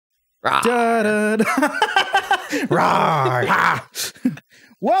Welcome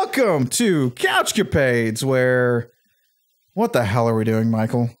to CouchCapades, where what the hell are we doing,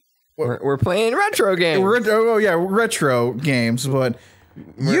 Michael? We're playing retro games. Retro games. But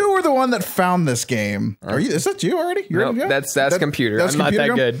you were the one that found this game. Are you? Is that you already? Nope, that's computer. That's I'm not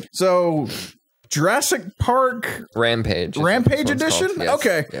that good. So, Jurassic Park Rampage Edition. Yes,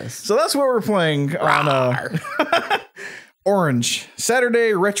 okay, yes. So that's what we're playing on Orange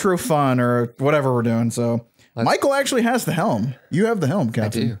Saturday Retro Fun or whatever we're doing. So Michael actually has the helm. You have the helm,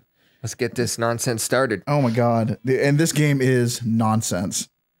 Captain. I do. Let's get this nonsense started. Oh my god! And this game is nonsense.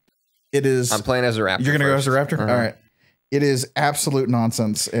 It is. I'm playing as a Raptor. You're gonna go as a Raptor. Uh-huh. All right. It is absolute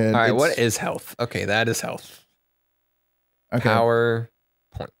nonsense. And all right. What is health? Okay, that is health. Okay. Power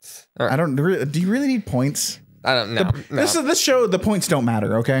points. Right. I don't. Do you really need points? I don't know. No. This show. The points don't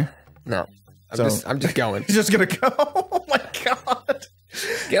matter. Okay. No. I'm just going. He's just gonna go. Oh my god!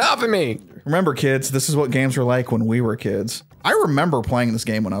 Get off of me! Remember, kids, this is what games were like when we were kids. I remember playing this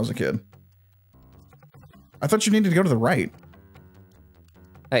game when I was a kid. I thought you needed to go to the right.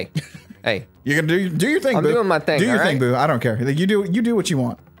 Hey. You're gonna do your thing, I'm boo. doing my thing. Do your thing, right? boo. I don't care. You do what you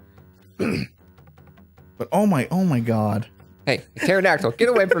want. But oh my god. Hey, pterodactyl, get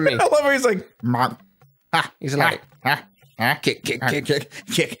away from me. I love how he's like, Mark. He's like,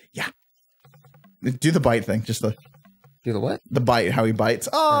 kick. Yeah. Do the bite thing. Just the. Do the what? The bite. How he bites.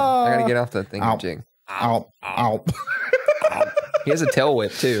 Oh. I gotta get off the thing. Jig. Ow. He has a tail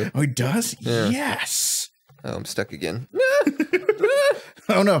whip too. Oh, he does? Yeah. Yes. Oh, I'm stuck again.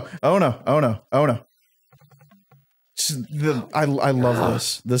 Oh no. I love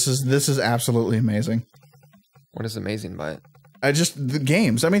this. This is absolutely amazing. What is amazing by it? The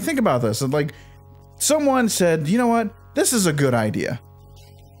games. I mean, think about this. Like, someone said, you know what? This is a good idea.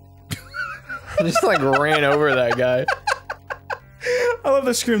 I just like ran over that guy. I love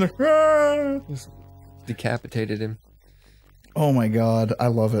the scream there. Ah! Just decapitated him. Oh my god, I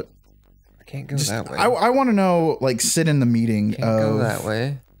love it. I can't go that way. I want to know, like, sit in the meeting Can't go that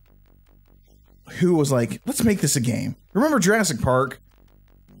way. Who was like, let's make this a game. Remember Jurassic Park?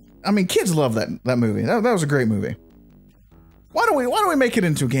 I mean, kids love that movie. That was a great movie. Why don't we make it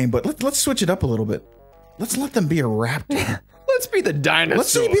into a game? But let's switch it up a little bit. Let's let them be a raptor. Let's be the dinosaur. Let's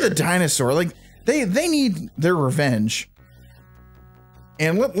see be the dinosaur. Like they need their revenge.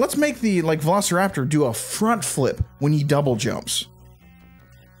 And let's make the Velociraptor do a front flip when he double jumps.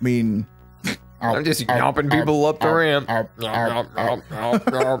 I mean, I'm just yomping people up the ramp.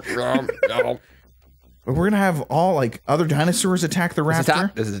 But we're gonna have all other dinosaurs attack the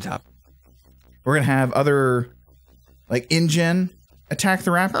raptor. This is the top. We're gonna have other InGen attack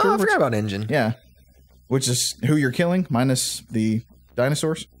the raptor. Oh, I forgot about InGen. Yeah, which is who you're killing minus the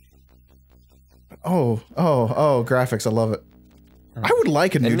dinosaurs. Oh, graphics! I love it. I would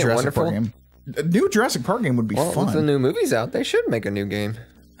like a new Jurassic Park game. A new Jurassic Park game would be fun. With the new movies out, they should make a new game.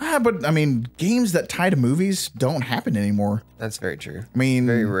 But I mean, games that tie to movies don't happen anymore. That's very true. I mean,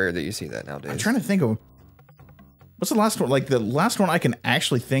 very rare that you see that nowadays. I'm trying to think of what's the last one. The last one I can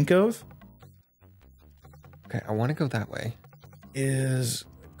actually think of. Okay, I want to go that way. Is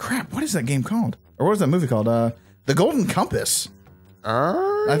crap. What is that game called? Or what was that movie called? The Golden Compass.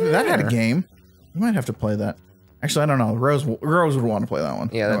 That had a game. We might have to play that. Actually, I don't know. Rose would want to play that one.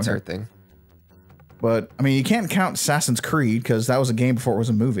 Yeah, that's her thing. But I mean, you can't count Assassin's Creed because that was a game before it was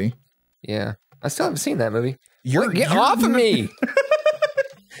a movie. Yeah, I still haven't seen that movie. Get off of me,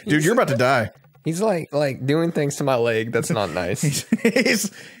 dude! You're about to die. He's like doing things to my leg. That's not nice.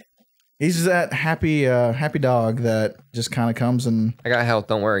 He's that happy dog that just kind of comes and. I got health.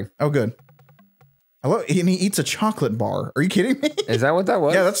 Don't worry. Oh, good. And he eats a chocolate bar. Are you kidding me? Is that what that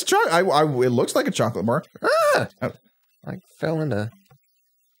was? Yeah, that's a chocolate. It looks like a chocolate bar. I fell into.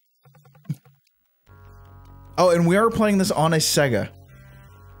 Oh, and we are playing this on a Sega.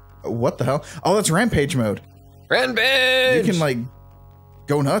 What the hell? Oh, that's Rampage mode. Rampage! You can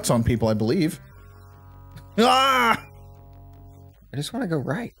go nuts on people, I believe. Ah! I just want to go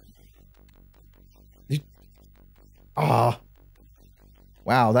right. Wow,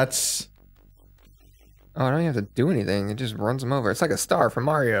 that's. Oh, I don't even have to do anything. It just runs them over. It's like a star from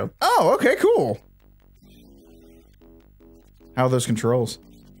Mario. Oh, okay, cool. How are those controls?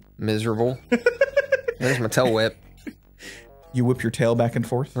 Miserable. There's my tail whip. You whip your tail back and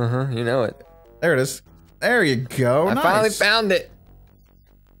forth? You know it. There it is. There you go. I finally found it.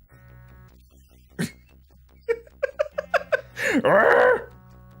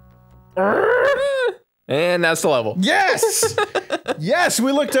 And that's the level. Yes! Yes,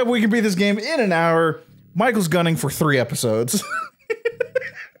 we looked up we can beat this game in an hour. Michael's gunning for 3 episodes.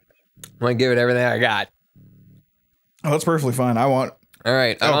 I'm gonna give it everything I got. Oh, that's perfectly fine. I want All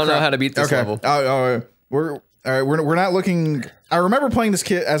right, I don't know how to beat this level. We're not looking. I remember playing this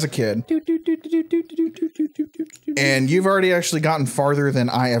kid as a kid, and you've already actually gotten farther than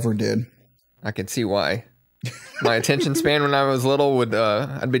I ever did. I can see why. My attention span when I was little would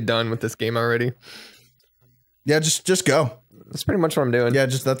I'd be done with this game already. Yeah, just go. That's pretty much what I'm doing. Yeah,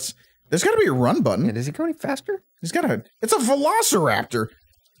 there's got to be a run button. Yeah, does he go any faster? It's a Velociraptor.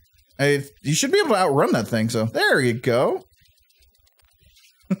 You should be able to outrun that thing. So there you go.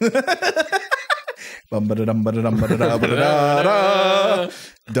 I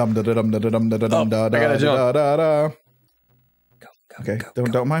gotta jump. Okay,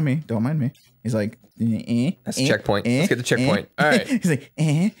 don't mind me. Don't mind me. He's like, that's a checkpoint. Let's get the checkpoint. All right. He's like,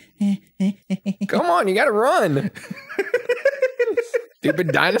 come on, you gotta run.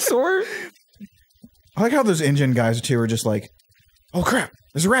 Stupid dinosaur. I like how those engine guys too are just like, oh crap,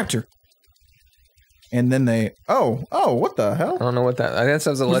 there's a raptor. And then they, oh, what the hell? I don't know what that. I guess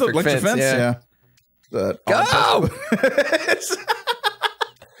that was electric fence. Yeah. Go! I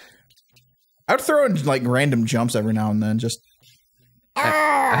would throw in like random jumps every now and then. Just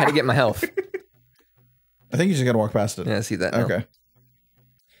I had to get my health. I think you just got to walk past it. Yeah, I see that. Now. Okay.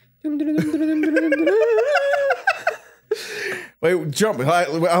 Wait, jump! I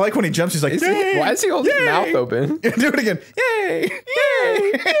like when he jumps. He's like, why is he holding his mouth open? Do it again! Yay!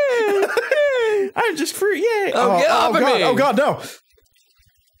 Yay! Yay! I'm just free! Yay! Oh, get off of me! Oh God, no!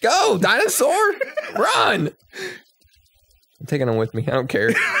 Go, dinosaur! Run! I'm taking them with me. I don't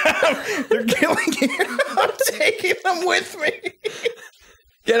care. They're killing you. I'm taking them with me.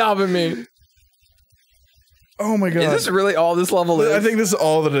 Get off of me. Oh my God. Is this really all this level is? I think this is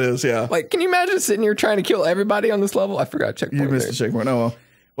all that it is, yeah. Like, can you imagine sitting here trying to kill everybody on this level? I forgot checkpoint. You missed the checkpoint. Oh, well.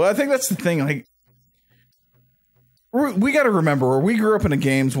 Well, I think that's the thing. Like, we got to remember, we grew up in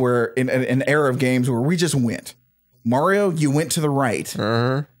an era of games where we just went. Mario, you went to the right.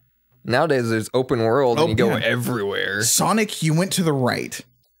 Uh-huh. Nowadays, there's open world and you go everywhere. Sonic, you went to the right.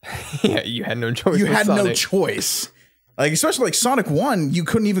 Yeah, you had no choice. You had no choice. Like, especially like Sonic 1, you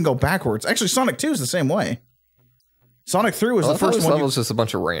couldn't even go backwards. Actually, Sonic 2 is the same way. Sonic 3 was the first one. This level is just a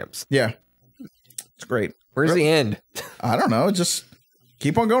bunch of ramps. Yeah. It's great. Where's the end? I don't know. Just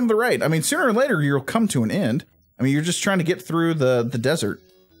keep on going to the right. I mean, sooner or later, you'll come to an end. I mean, you're just trying to get through the desert.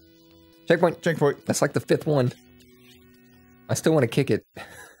 Checkpoint. Checkpoint. That's like the 5th one. I still want to kick it.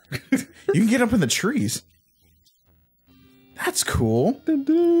 You can get up in the trees. That's cool.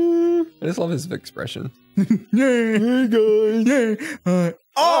 I just love his expression. Yeah, guys. Yeah.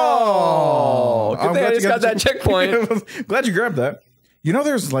 Oh, good thing I just got that checkpoint. Glad you grabbed that. You know,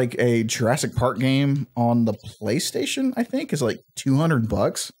 there's like a Jurassic Park game on the PlayStation. I think is like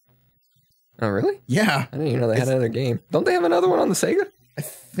 $200. Oh, really? Yeah. I didn't even know they had another game. Don't they have another one on the Sega? I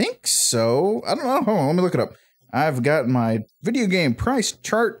think so. I don't know. Hold on, let me look it up. I've got my video game price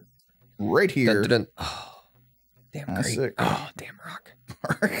chart right here. Dun, dun, dun. Oh, damn great. Sick. Oh, damn rock.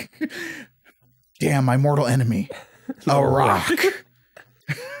 Damn, my mortal enemy. A rock.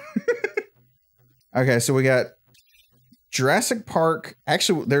 Okay, so we got Jurassic Park.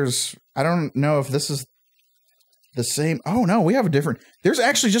 Actually, I don't know if this is the same. Oh, no, we have a different. There's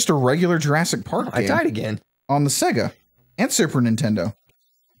actually just a regular Jurassic Park game. I died again. On the Sega and Super Nintendo.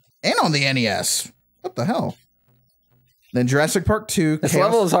 And on the NES. What the hell? Then Jurassic Park 2. This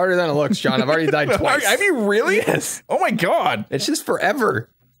level is harder than it looks, John. I've already died twice. I mean, really? Yes. Oh my God. It's just forever.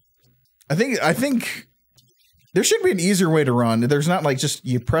 I think there should be an easier way to run. There's not like just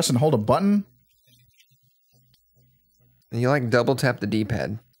you press and hold a button. You like double tap the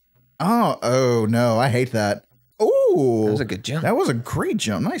D-pad. Oh no, I hate that. Oh, that was a good jump. That was a great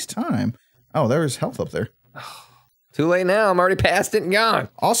jump. Nice time. Oh, there's health up there. Too late now. I'm already past it and gone.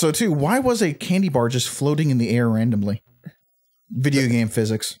 Also, too, why was a candy bar just floating in the air randomly? Video game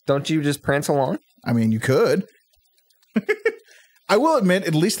physics. Don't you just prance along? I mean, you could. I will admit,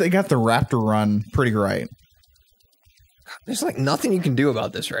 at least they got the Raptor run pretty right. There's like nothing you can do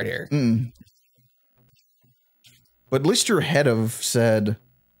about this right here. But at least your head of said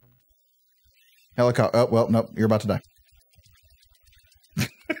helicopter. Oh, well, nope, you're about to die.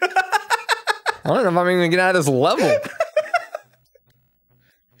 I don't know if I'm even gonna get out of this level.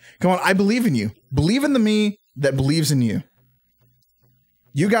 Come on, I believe in you. Believe in the me that believes in you.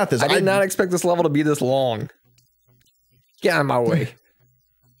 You got this. I did not expect this level to be this long. Get out of my way.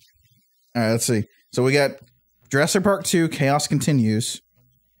 All right, let's see. So we got Jurassic Park 2, Chaos Continues.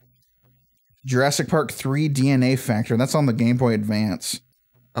 Jurassic Park 3, DNA Factor. That's on the Game Boy Advance.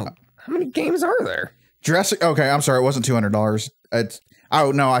 Oh, how many games are there? Jurassic. Okay, I'm sorry. It wasn't $200.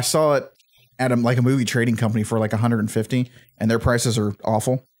 Oh no, I saw it at like a movie trading company for like $150, and their prices are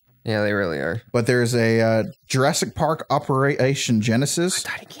awful. Yeah, they really are. But there's a Jurassic Park Operation Genesis.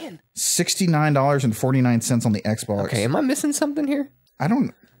 I died again. $69.49 on the Xbox. Okay, am I missing something here? I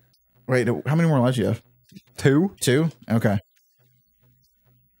don't... Wait, how many more lives do you have? 2. 2? Okay.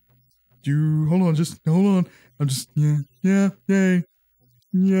 Hold on, just hold on. I'm just... Yeah, yay.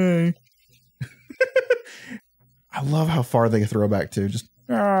 Yay. I love how far they throw back, too. Just...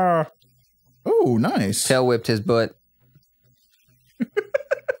 Oh, nice. Tail whipped his butt.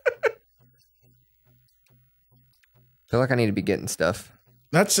 Feel like I need to be getting stuff.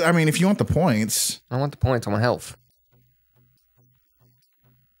 That's, I mean, if you want the points. I want the points. I want health.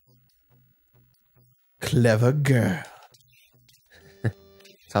 Clever girl.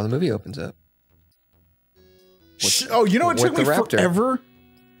 That's how the movie opens up. Oh, you know what took me Raptor. forever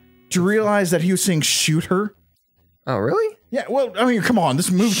to realize that he was saying shoot her? Oh, really? Yeah, well, I mean, come on.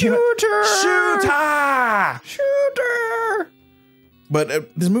 This movie came out... Shooter!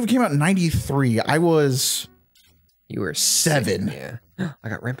 But this movie came out in 93. I was... You were 7. Yeah. I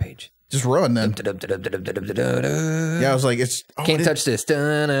got Rampage. Just run then. Yeah, I was like, it's... Oh, Can't touch this.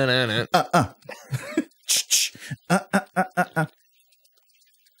 But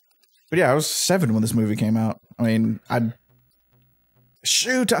yeah, I was 7 when this movie came out. I mean, I'd...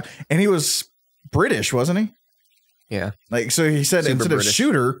 Shoot! And he was British, wasn't he? Yeah. Like, so he said, instead of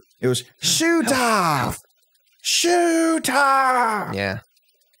shooter, it was shooter! Shooter! Yeah.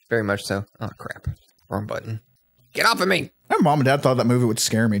 Very much so. Oh, crap. Wrong button. Get off of me! My mom and dad thought that movie would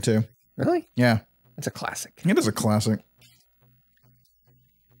scare me, too. Really? Yeah. It's a classic. It is a classic.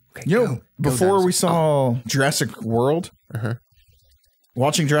 Okay, you know, before we saw Jurassic World,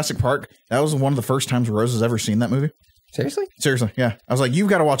 watching Jurassic Park, that was one of the first times Rose has ever seen that movie. Seriously? Seriously, yeah. I was like, you've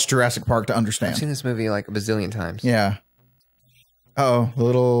got to watch Jurassic Park to understand. I've seen this movie like a bazillion times. Yeah. Uh-oh, the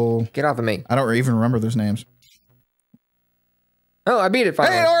little... Get off of me. I don't even remember those names. Oh, I beat it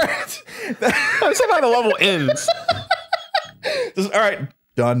finally. Hey, all right. I'm so how the level ends. All right,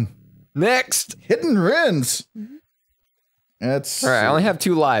 done. Next. Hidden Rins. That's... All right, I only have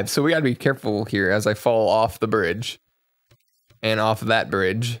 2 lives, so we got to be careful here as I fall off the bridge. And off that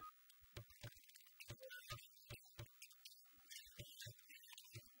bridge.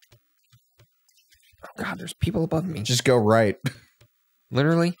 Oh, God, there's people above me. Just go right.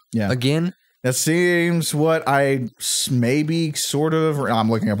 Literally? Yeah. Again? That seems what I maybe sort of... I'm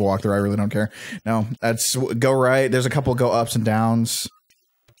looking up a walkthrough. I really don't care. No, that's go right. There's a couple go ups and downs.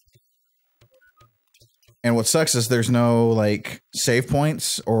 And what sucks is there's no, like, save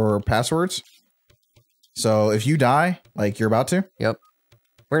points or passwords. So if you die, like you're about to... Yep.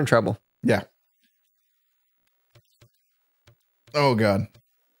 We're in trouble. Yeah. Oh, God.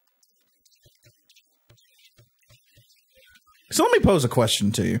 So let me pose a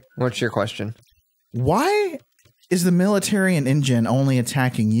question to you. What's your question? Why is the military and InGen only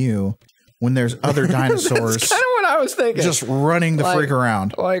attacking you when there's other dinosaurs? That's kind of what I was thinking. Just running the freak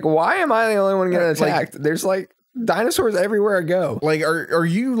around. Like, why am I the only one getting attacked? There's like dinosaurs everywhere I go. Like, are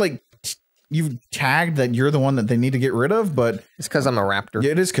you like you've tagged that you're the one that they need to get rid of? But it's because I'm a raptor.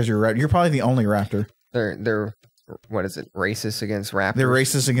 Yeah, it is because you're right. You're probably the only raptor. They're what is it? Racist against raptors. They're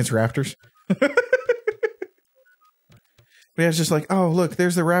racist against raptors. Yeah, it's just like, oh, look,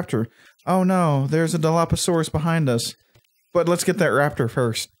 there's the raptor. Oh, no, there's a Dilophosaurus behind us. But let's get that raptor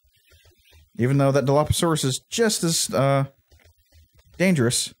first. Even though that Dilophosaurus is just as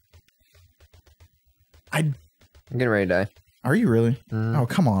dangerous. I'm getting ready to die. Are you really? Oh,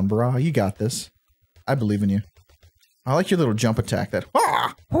 come on, bro. You got this. I believe in you. I like your little jump attack. That.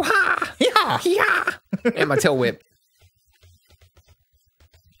 Ah! Hoo-ha! Yeah! Yeah! And my tail whip.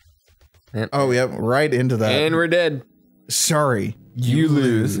 Yep. Oh, yeah, right into that. And we're dead. Sorry, you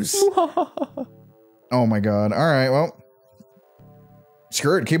lose. Oh my God! All right, well,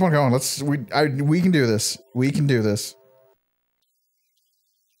 screw it. Keep on going. We can do this. We can do this.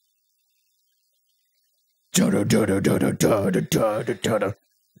 Hey,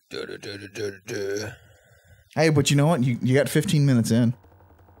 but you know what? You got 15 minutes in.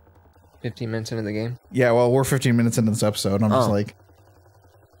 15 minutes into the game? Yeah, well, we're 15 minutes into this episode. And I'm just like,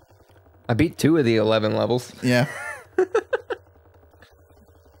 I beat 2 of the 11 levels. Yeah.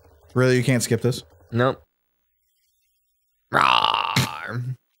 Really, you can't skip this? Nope.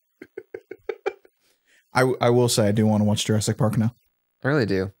 Rawr. I will say I do want to watch Jurassic Park now. I really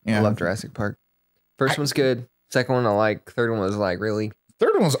do. Yeah. I love Jurassic Park. First one's good. Second one I like. Third one was like, really?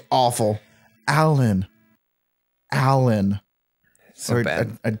 Third one was awful. Alan. So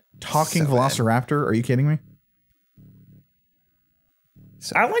bad. A talking So velociraptor? Are you kidding me?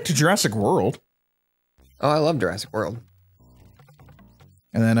 So I liked Jurassic World. Oh, I love Jurassic World.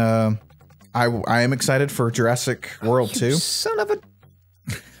 And then I am excited for Jurassic World 2. Son of a...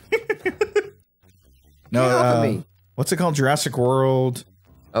 No, what's it called? Jurassic World.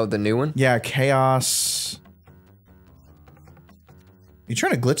 Oh, the new one? Yeah, Chaos. You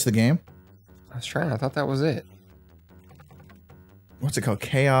trying to glitch the game? I was trying. I thought that was it. What's it called?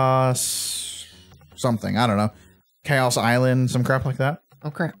 Chaos something. I don't know. Chaos Island, some crap like that.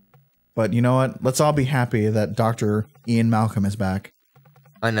 Oh, crap. But you know what? Let's all be happy that Dr. Ian Malcolm is back.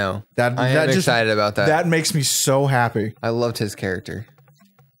 I know. I am excited about that. That makes me so happy. I loved his character.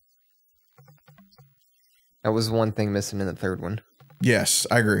 That was one thing missing in the third one. Yes,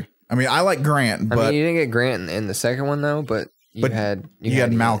 I agree. I mean, I like Grant, but... I mean, you didn't get Grant in the second one, though, but you had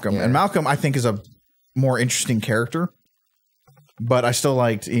Malcolm. Yeah. And Malcolm, I think, is a more interesting character. But I still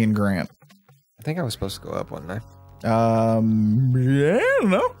liked Ian Grant. I think I was supposed to go up, wasn't I? Yeah, I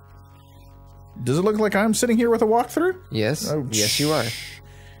don't know. Does it look like I'm sitting here with a walkthrough? Yes. Oh, yes, you are.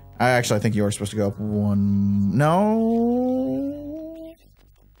 I think you are supposed to go up one... No...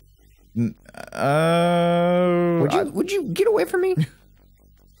 Would you get away from me?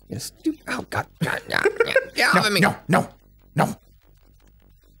 You stupid! Oh God! Get off of me! No!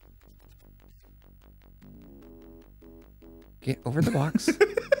 Get over the box.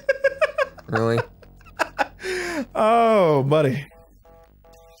 Really? Oh, buddy. Is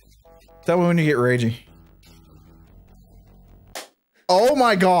that when you get ragey? Oh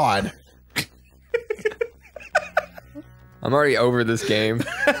my God! I'm already over this game.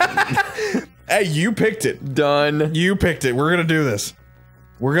 Hey, you picked it. Done. You picked it. We're gonna do this.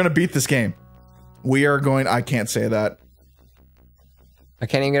 We're gonna beat this game. We are going... I can't say that. I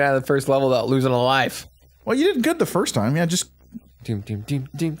can't even get out of the first level without losing a life. Well, you did good the first time. Yeah, just... Oh,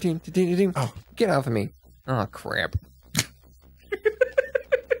 get off of me. Oh, crap.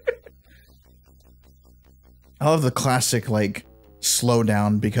 I love the classic, like,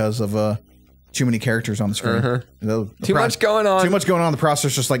 slowdown because of too many characters on the screen. Too much going on. Too much going on. The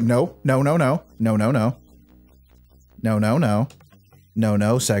processor's just like, no, Sega,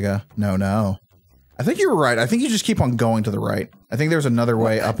 no. I think you were right. I think you just keep on going to the right. I think there's another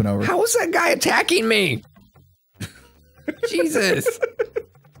way up and over. How is that guy attacking me? Jesus.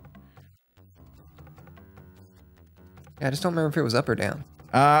 Yeah, I just don't remember if it was up or down.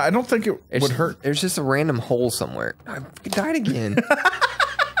 I don't think it would hurt. There's just a random hole somewhere. I died again.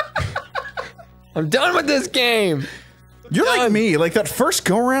 I'm done with this game. You're like me. Like that first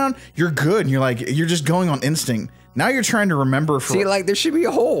go around, you're good. And you're just going on instinct. Now you're trying to remember. See, like there should be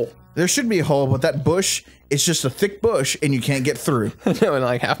a hole. There should be a hole, but that bush, it's just a thick bush, and you can't get through. No, and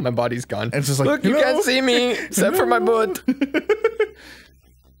like half my body's gone. And it's just like, look, you can't see me except for my butt.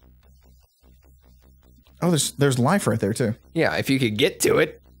 Oh, there's life right there too. Yeah, if you could get to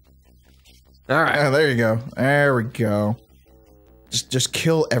it. All right. There you go. There we go. Just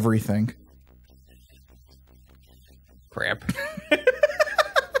kill everything. Crap.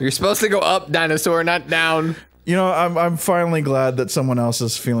 You're supposed to go up, dinosaur, not down. You know, I'm finally glad that someone else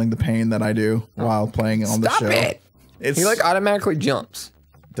is feeling the pain that I do while playing on the show. Stop it! He like automatically jumps.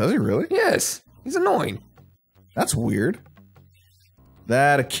 Does he really? Yes. He's annoying. That's weird.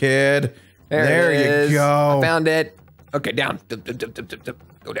 That a kid. There you go. I found it. Okay, down.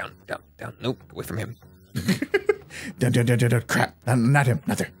 Go down. Nope, away from him. Down. Crap. Not him.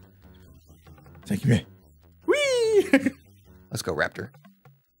 Not there. Thank you. Whee! Let's go, Raptor.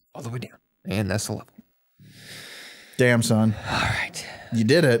 All the way down. And that's the level. Damn, son. All right. You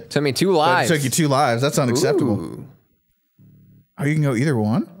did it. Took me 2 lives. It took you 2 lives. That's unacceptable. Ooh. Oh, you can go either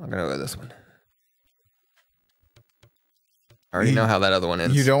one? I'm going to go this one. I already know how that other one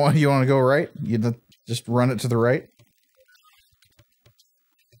ends. You want to go right? You just run it to the right?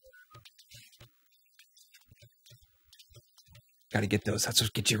 Got to get those. That's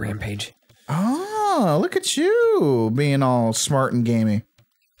what gets you Rampage. Oh, look at you being all smart and gamey.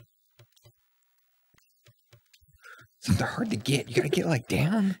 They're hard to get. You got to get like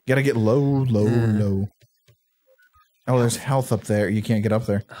down. You got to get low. Oh, there's health up there. You can't get up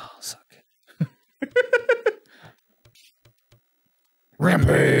there. Oh, suck.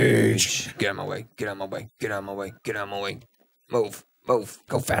 Rampage! Get out of my way. Get out of my way. Get out of my way. Get out of my way. Move. Go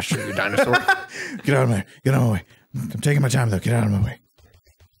faster, you dinosaur. Get out of my way. Get out of my way. I'm taking my time, though. Get out of my way.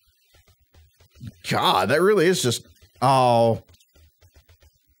 God, that really is just... Oh.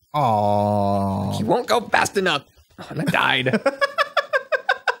 He won't go fast enough. Oh, and I died.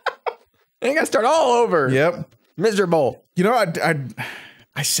 I gotta start all over. Yep. Miserable. You know,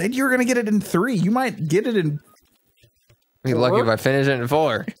 I said you were gonna get it in 3. You might get it in... Be lucky if I finish it in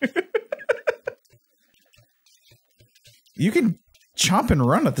 4. You can chomp and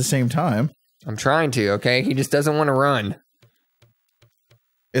run at the same time. I'm trying to, okay? He just doesn't want to run.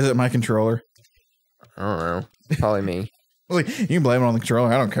 Is it my controller? I don't know. Probably me. Like, you can blame it on the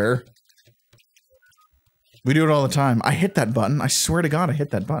controller. I don't care. We do it all the time. I hit that button. I swear to God, I hit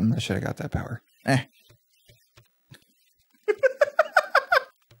that button. I should have got that power. Eh.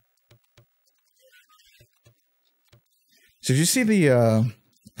 So did you see the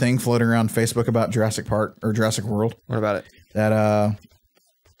thing floating around Facebook about Jurassic Park or Jurassic World? What about it? That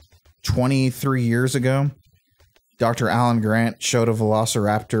 23 years ago, Dr. Alan Grant showed a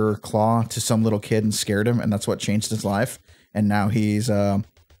velociraptor claw to some little kid and scared him, and that's what changed his life. And now he's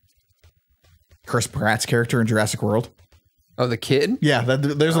Chris Pratt's character in Jurassic World. Oh, the kid? Yeah,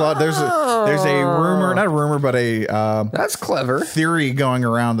 there's a lot. There's a rumor, not a rumor, but a that's clever theory going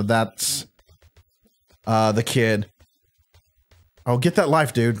around that that's the kid. Oh, get that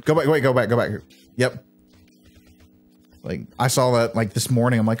life, dude. Go back. Wait, go back. Yep. Like, I saw that, like, this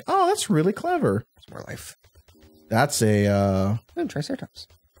morning. I'm like, oh, that's really clever. It's more life. That's a, Triceratops.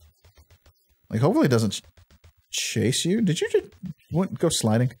 Like, hopefully it doesn't chase you. Did you just go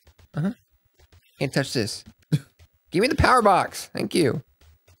sliding? Uh-huh. Can't touch this. Give me the power box. Thank you.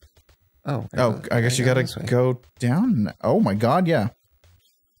 Oh. I guess you gotta go down. Oh, my God, yeah.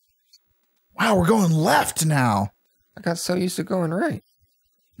 Wow, we're going left now. I got so used to going right.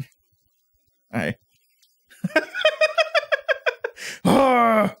 Hey.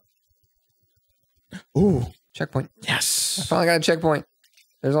 Ooh. Checkpoint. Yes. I finally got a checkpoint.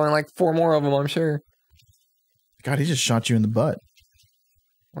 There's only like 4 more of them, I'm sure. God, he just shot you in the butt.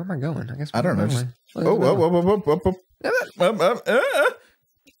 Where am I going? I guess I don't know. Just, Let's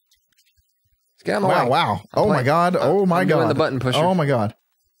get out of my way. Wow. Oh my God. Oh my God. Doing the button pusher. Oh my God.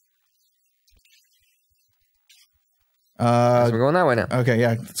 So we're going that way now. Okay,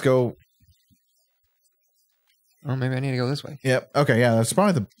 yeah. Let's go. Oh, maybe I need to go this way. Yep. Okay, yeah. That's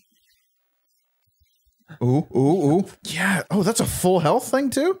probably the. Ooh. Yeah. Oh, that's a full health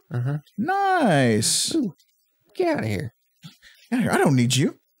thing too? Uh-huh. Nice. Ooh. Get out of here. I don't need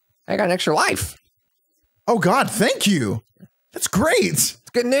you. I got an extra life. Oh God, thank you. That's great. It's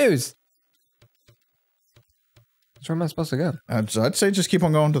good news. So where am I supposed to go? I'd say just keep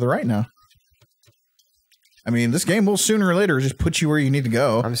on going to the right now. I mean, this game will sooner or later just put you where you need to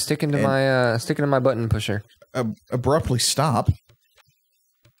go. I'm sticking to my button pusher. Abruptly stop.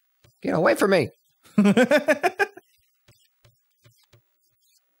 Get away from me.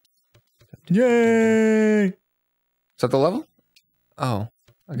 Yay! Is that the level? Oh.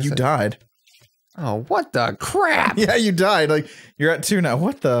 You died. Oh, what the crap? Yeah, you died. Like, you're at 2 now.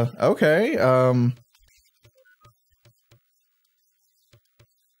 What the? Okay.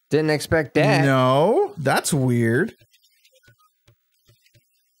 Didn't expect that. No, that's weird.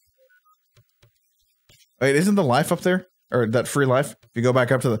 Wait, isn't the life up there? Or that free life? If you go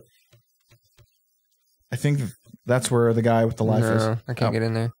back up to the... I think that's where the guy with the life is. I can't get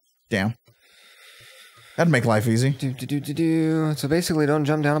in there. Damn. That'd make life easy. So basically, don't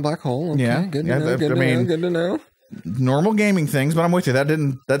jump down a black hole. Okay, yeah. Good to know. Normal gaming things, but I'm with you.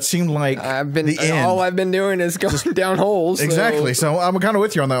 That seemed like the end. All I've been doing is going down holes. So. Exactly. So I'm kind of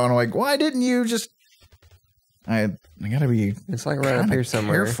with you on that one. I'm like, why didn't you just... I gotta be... It's like right up here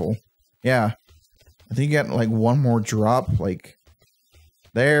somewhere. Careful. Yeah. I think you got like one more drop. Like,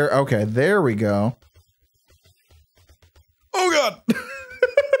 there. Okay, there we go. Oh God!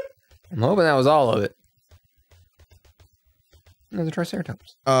 I'm hoping that was all of it. Another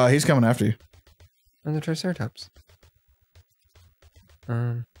Triceratops. He's coming after you. Another Triceratops.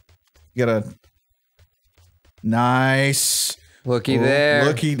 You gotta... Nice. Looky there.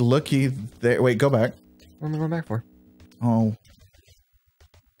 Looky there. Wait, go back. What am I going back for? Oh.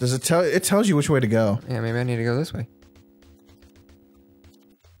 Does it tell... It tells you which way to go. Yeah, maybe I need to go this way.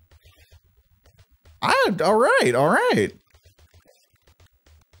 All right.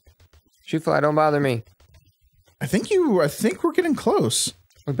 Shoot fly, don't bother me. I think we're getting close.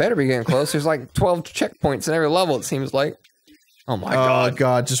 We better be getting close. There's like 12 checkpoints in every level, it seems like. Oh my God. Oh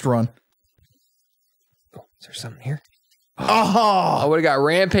God, just run. Oh, is there something here? Oh! I would have got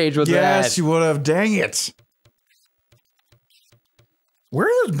Rampage with that. Yes, you would have. Dang it. Where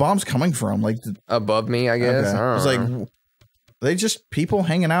are those bombs coming from? Like above me, I guess. Okay. I It's like, are they just people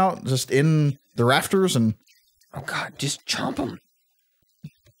hanging out just in the rafters and... Oh God, just chomp them.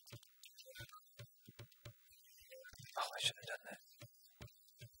 Oh, I should have done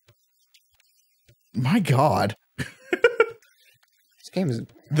that. My God. This game is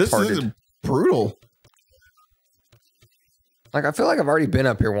This is brutal. Like, I feel like I've already been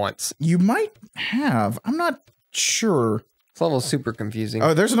up here once. You might have. I'm not sure. This level's super confusing.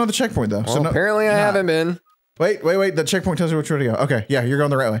 Oh, there's another checkpoint, though. Well, so apparently I haven't been. Wait. The checkpoint tells you which way to go. Okay, yeah, you're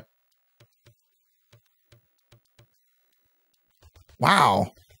going the right way.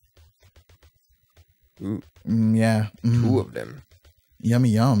 Wow. Ooh. Yeah. 2 of them.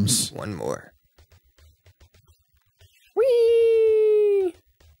 Yummy yums. 1 more. Whee!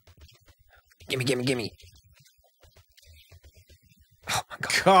 Gimme. Oh my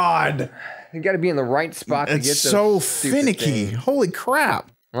God. You got to be in the right spot to get It's so finicky. thing. Holy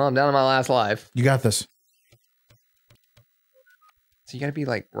crap. Well, I'm down to my last life. You got this. So you got to be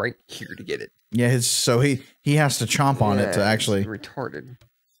like right here to get it. Yeah, so he has to chomp on it to actually retarded.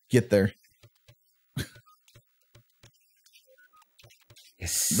 Get there.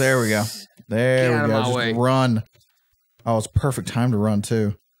 Yes. There we go. There we go. Just run. Oh, it's perfect time to run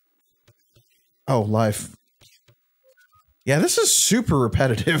too. Oh, life. Yeah, this is super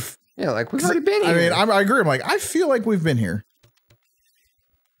repetitive. Yeah, like we've already been here. I mean, I agree. I'm like, I feel like we've been here.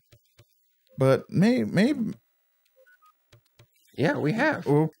 But maybe. Yeah, we have.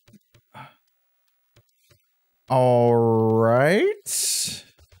 Oh. All right.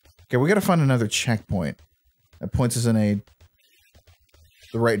 Okay, we got to find another checkpoint that points us in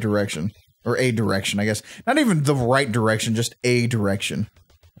the right direction. Or a direction, I guess. Not even the right direction, just a direction.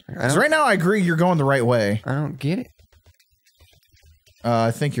 Because right now, I agree you're going the right way. I don't get it.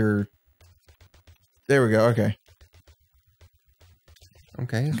 I think you're... There we go, okay.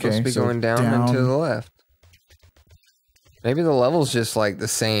 Okay, it's supposed to be going down and to the left. Maybe the level's just, like, the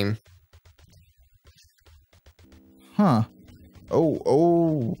same. Huh.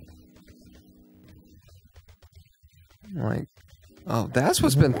 Oh. Like, oh, that's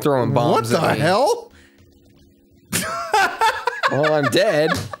what's been throwing bombs at me. What the hell? Well, I'm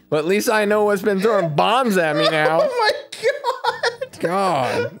dead, but at least I know what's been throwing bombs at me now. Oh my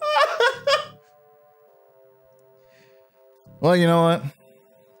God. God. Well, you know what?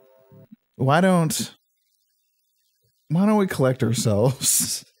 Why don't we collect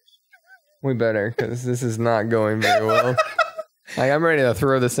ourselves? We better, because this is not going very well. Like, I'm ready to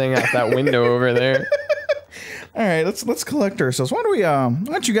throw this thing out that window over there. All right, let's collect ourselves. Why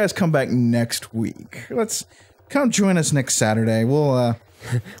don't you guys come back next week? Let's come join us next Saturday. We'll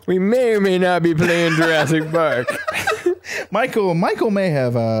we may or may not be playing Jurassic Park. Michael may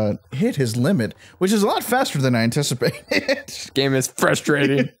have hit his limit, which is a lot faster than I anticipated. This game is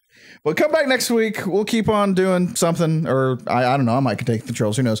frustrating. Well, come back next week. We'll keep on doing something, or I don't know. I might take the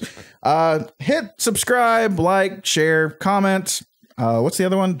controls. Who knows? Hit subscribe, like, share, comment. What's the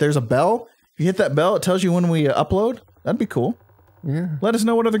other one? There's a bell. If you hit that bell, it tells you when we upload. That'd be cool. Yeah. Let us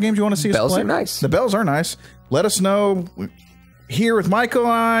know what other games you want to see us play. Bells are nice. The bells are nice. Let us know here with Michael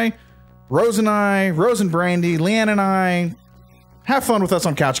and I, Rose and Brandy, Leanne and I. Have fun with us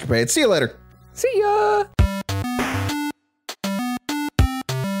on CouchCapades. See you later. See ya.